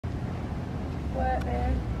What,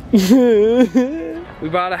 man? We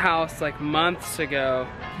bought a house like months ago.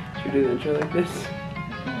 Should we do the intro like this?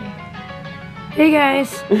 Hey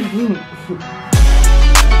guys.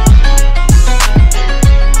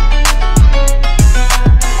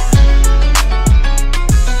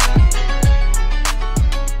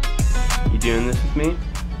 You doing this with me?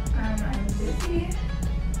 I'm busy.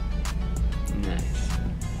 Nice.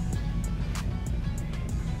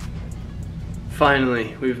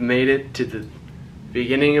 Finally, we've made it to the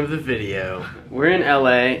beginning of the video. We're in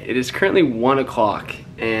LA. It is currently 1 o'clock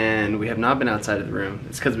and we have not been outside of the room.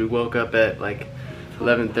 It's because we woke up at like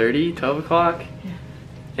 11:30, 12 o'clock.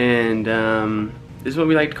 And this is what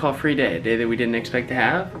we like to call free day, a day that we didn't expect to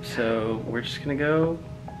have. So we're just gonna go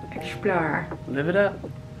Explore. live it up.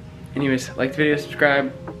 Anyways, like the video,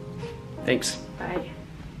 subscribe. Thanks. Bye.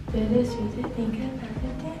 It is sweet to think about the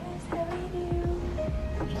things that we do.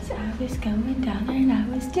 'Cause I was going down and I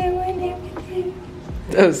was doing everything.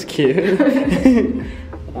 That was cute.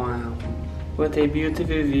 Wow. What a beautiful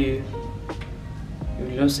view.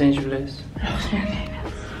 Los Angeles.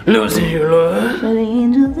 Los Angeles.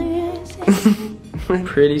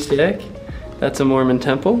 Pretty sick. That's a Mormon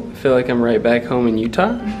temple. I feel like I'm right back home in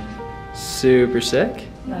Utah. Super sick.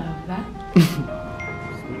 Love that. You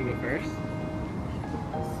wanna go first?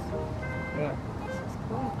 What? This is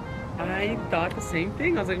cool. I thought the same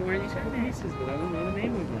thing. I was like, where are these pieces? But I don't know the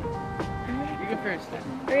name of them. You go first then.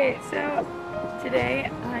 Great, so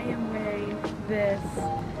today I am wearing this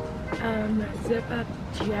zip up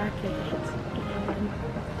jacket and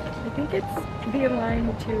I think it's the Align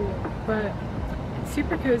material, but it's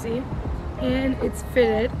super cozy and it's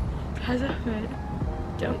fitted, has a hood.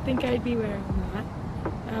 Don't think I'd be wearing that.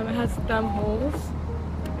 It has thumb holes,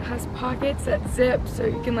 it has pockets that zip so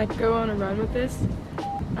you can like go on a run with this.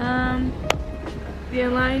 The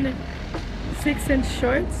Align 6-inch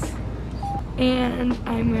shorts. And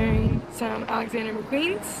I'm wearing some Alexander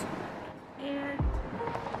McQueen's. And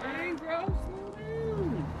I'm gross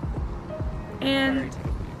Lulu. And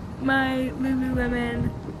my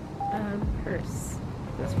Lululemon purse.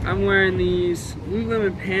 I'm wearing these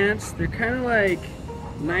Lululemon pants. They're kind of like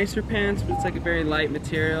nicer pants, but it's like a very light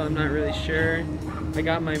material. I'm not really sure. I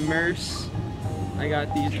got my Merce. I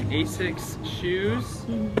got these Asics shoes.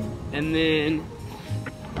 And then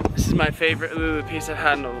this is my favorite Lulu piece I've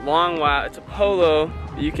had in a long while. It's a polo.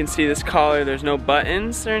 You can see this collar. There's no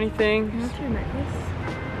buttons or anything. What's your necklace?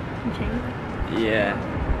 And chain? Yeah.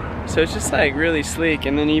 So it's just like really sleek.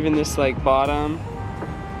 And then even this like bottom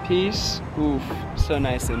piece, oof, so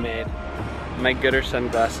nicely made. My Gooder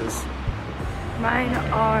sunglasses. Mine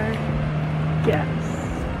are Guess.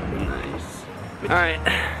 Nice. All right,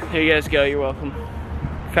 here you guys go. You're welcome.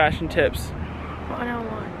 Fashion tips.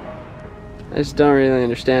 101. I just don't really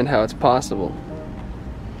understand how it's possible.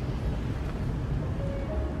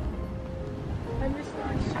 I'm just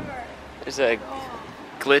not sure. There's a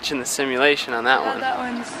glitch in the simulation on that Yeah,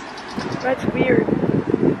 one. that's weird.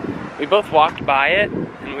 We both walked by it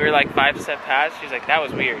and we were like 5 steps past. She's like, that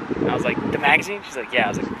was weird. And I was like, the magazine? She's like, yeah. I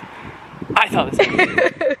was like, I thought this was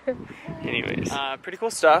weird. Anyways, pretty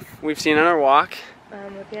cool stuff we've seen on our walk.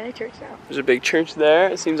 Looking at a church now. There's a big church there.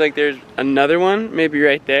 It seems like there's another one, maybe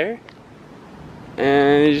right there.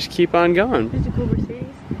 And they just keep on going. There's a cool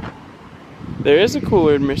Mercedes. There is a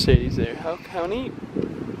cooler Mercedes there. How neat.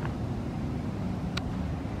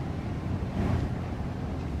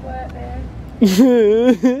 What,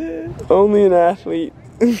 man? Only an athlete.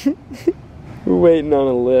 We're waiting on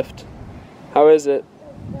a lift. How is it?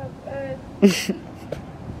 Not bad.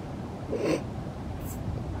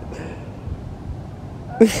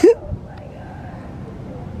 Oh my god.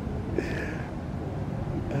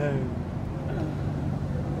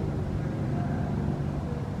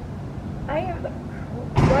 I am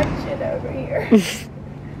crunching over here. I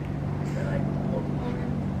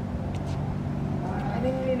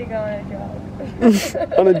think we need to go on a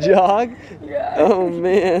jog. On a jog? Yeah. Oh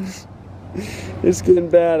man. It's getting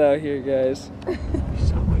bad out here, guys. You're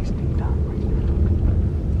so wasting time right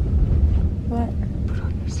now. What? Put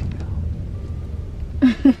on your seatbelt.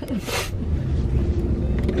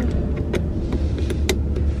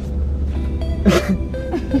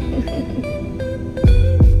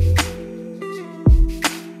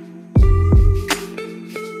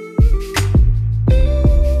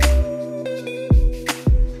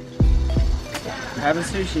 Having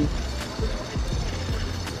sushi.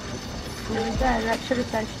 That should have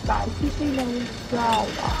said sushi.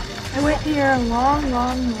 I went here a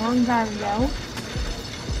long time ago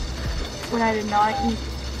when I did not eat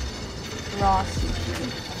raw sushi.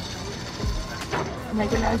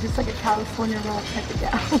 Like when I was just like a California raw type of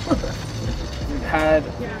gal. We've had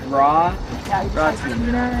raw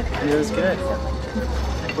tuna. It was good.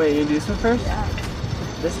 Wait, you do this one first? Yeah.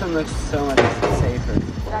 This one looks so much safer.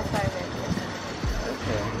 That's why I made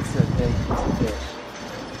Okay, it's a big piece of fish.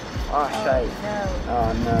 Oh, shite. No.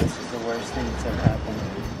 Oh no, this is the worst thing that's ever happened.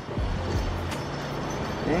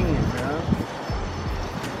 Dang it, bro.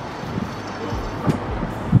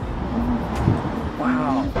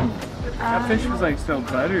 Wow. That fish was like so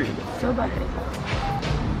buttery. So buttery.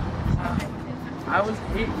 I was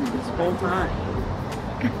hating this whole time.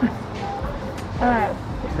 Alright.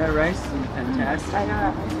 That rice is fantastic. I know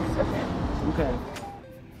that rice is so good. Okay.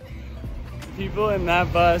 People in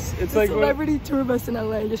that bus, it's like Celebrity tour bus in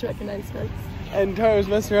LA just recognized us. and Tara was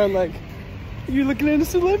messing around like, you're looking at a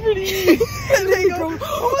celebrity. And they go,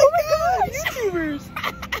 oh my god, YouTubers.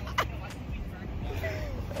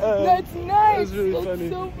 That's nice. That was really That's funny.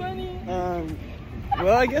 so funny.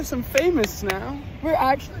 Well, I guess I'm famous now.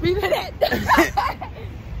 We did it.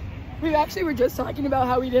 We actually were just talking about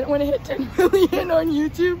how we didn't want to hit 10 million on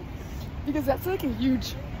YouTube because that's like a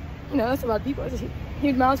huge, that's a lot of people. It's a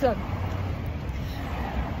huge milestone.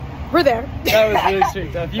 We're there. That was really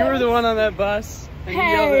sweet though. If you were the one on that bus and you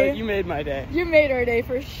yelled Hey. at it, you made my day. You made our day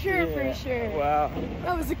for sure, Yeah. for sure. Wow.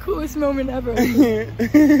 That was the coolest moment ever.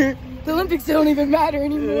 The Olympics don't even matter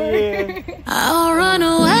anymore. Yeah. I'll run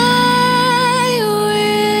away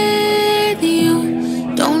with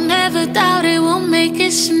you. Don't ever doubt it, we'll make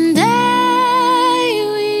it someday.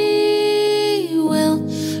 We will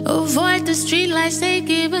avoid the streetlights, they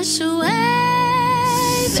give us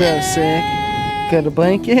away. So sick. Got a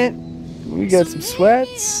blanket. We got some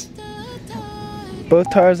sweats. Both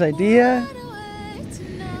Tara's idea.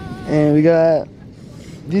 And we got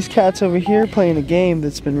these cats over here playing a game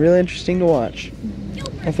that's been really interesting to watch.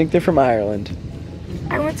 I think they're from Ireland.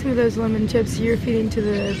 I want some of those lemon chips you're feeding to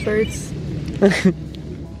the birds. Can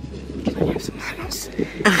I have some lemons?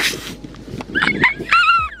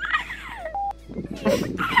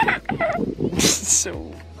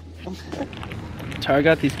 So Tara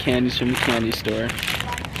got these candies from the candy store.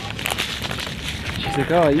 She's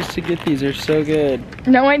like, oh, I used to get these, they're so good.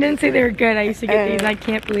 No, I didn't say they were good. I used to get these. I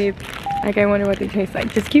can't believe. Like, I wonder what they taste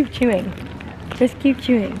like. Just keep chewing. Just keep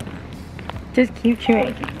chewing. Just keep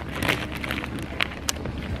chewing.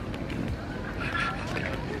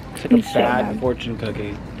 It's like a It's so bad bad. fortune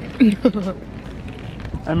cookie.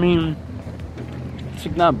 I mean, it's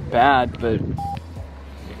like not bad, but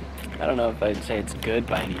I don't know if I'd say it's good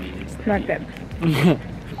by any means. Not good.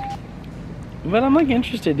 But I'm like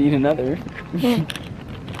interested to eat another. I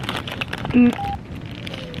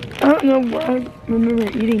don't know why I remember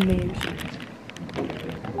eating these.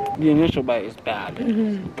 The initial bite is bad.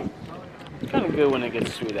 Mm-hmm. It's kind of good when it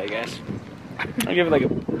gets sweet, I guess. I'll give it like a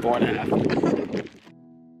 4.5.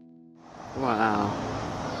 Wow.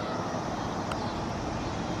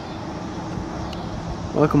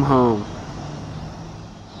 Welcome home.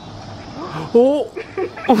 Oh!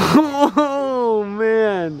 Oh,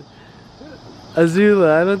 man.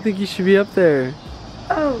 Azula, I don't think you should be up there.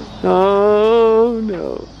 Oh. Oh,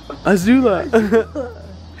 no. Azula.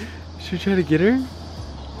 Should we try to get her?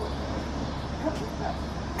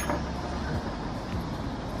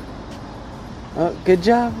 Oh, good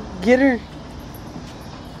job. Get her.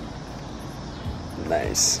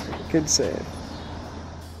 Nice. Good save.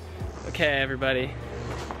 Okay, everybody.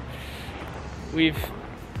 We've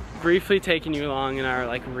briefly taken you along in our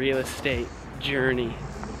real estate journey,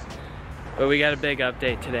 but we got a big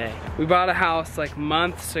update today. We bought a house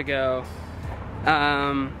months ago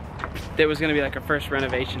that was gonna be our first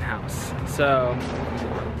renovation house. So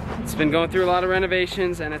it's been going through a lot of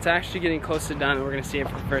renovations and it's actually getting close to done, and we're gonna see it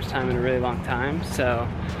for the first time in a really long time. So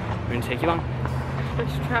we're gonna take you along.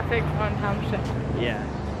 There's traffic on Township. Yeah.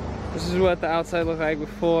 This is what the outside looked like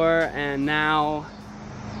before, and now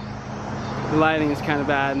the lighting is kind of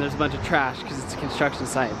bad and there's a bunch of trash because it's a construction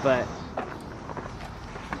site, but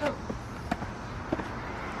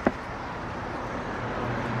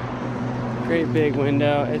great big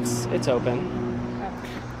window. It's open.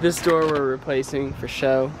 This door we're replacing for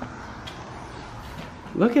show.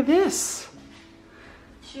 Look at this.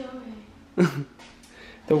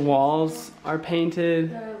 The walls are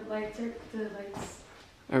painted, The lights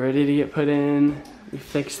are ready to get put in. We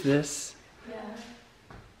fixed this.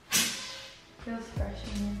 feels fresh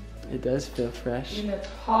in here. It does feel fresh. Even though it's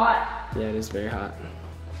hot. Yeah, it is very hot.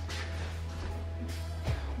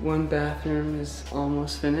 One bathroom is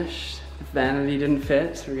almost finished. The vanity didn't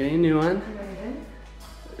fit, so we're getting a new one.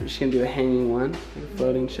 We're just gonna do a hanging one, like a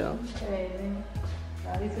floating shelf. Amazing.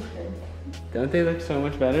 Wow, these are good. Don't they look so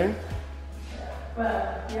much better?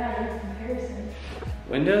 But yeah, in comparison.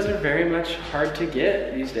 Windows are very much hard to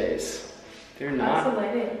get these days. They're not. How's the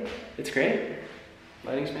lighting? It's great.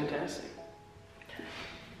 Lighting's fantastic.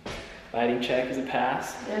 Lighting check is a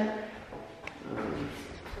pass. Yeah.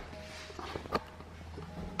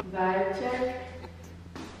 Vibe check.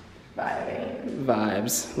 Vibing.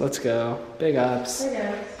 Vibes. Let's go. Big ups.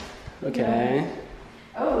 There goes. Okay.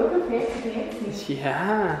 Oh, look at fancy.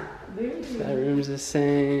 Yeah. Bougie. That room's the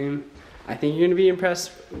same. I think you're gonna be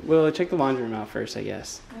impressed. Well, check the laundry room out first, I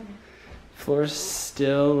guess. Okay. Floor's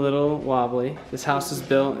still a little wobbly. This house was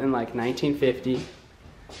built in like 1950.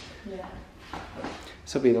 Yeah.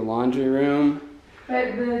 This will be the laundry room.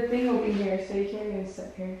 But the thing will be here, so you can't even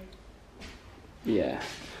sit here. Yeah.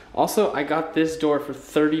 Also, I got this door for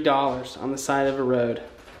 $30 on the side of a road.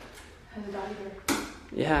 How's the doggy door?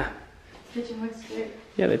 Yeah. Kitchen looks good.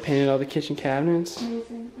 Yeah, they painted all the kitchen cabinets.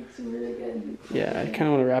 Amazing. Looks really good. Yeah, I kind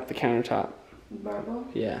of want to wrap the countertop. Marble?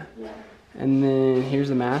 Yeah. Yeah. And then here's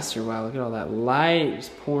the master. Wow, look at all that light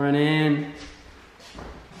just pouring in.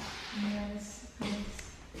 Nice.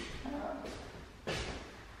 Nice. Oh.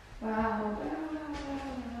 Wow.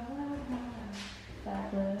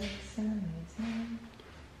 That looks amazing.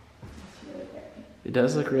 It's really great. It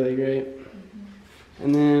does look really great.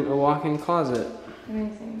 And then a walk-in closet.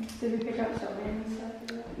 Amazing. Did we pick up shelving and stuff?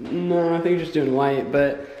 No, I think we're just doing white.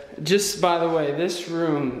 But just by the way, this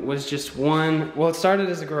room was just one. Well, it started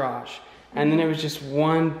as a garage, and then it was just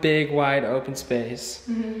one big wide open space.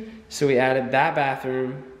 So we added that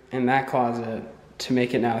bathroom and that closet to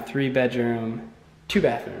make it now a 3-bedroom,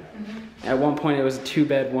 2-bathroom. At one point, it was a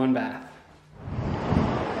 2-bed, 1-bath.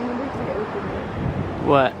 I wonder if they opened it.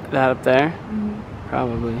 What? That up there?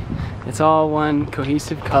 Probably. It's all one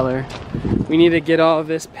cohesive color. We need to get all of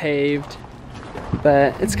this paved,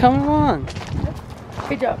 but it's coming along.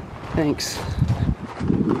 Good job. Thanks.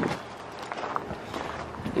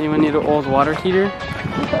 Anyone need an old water heater?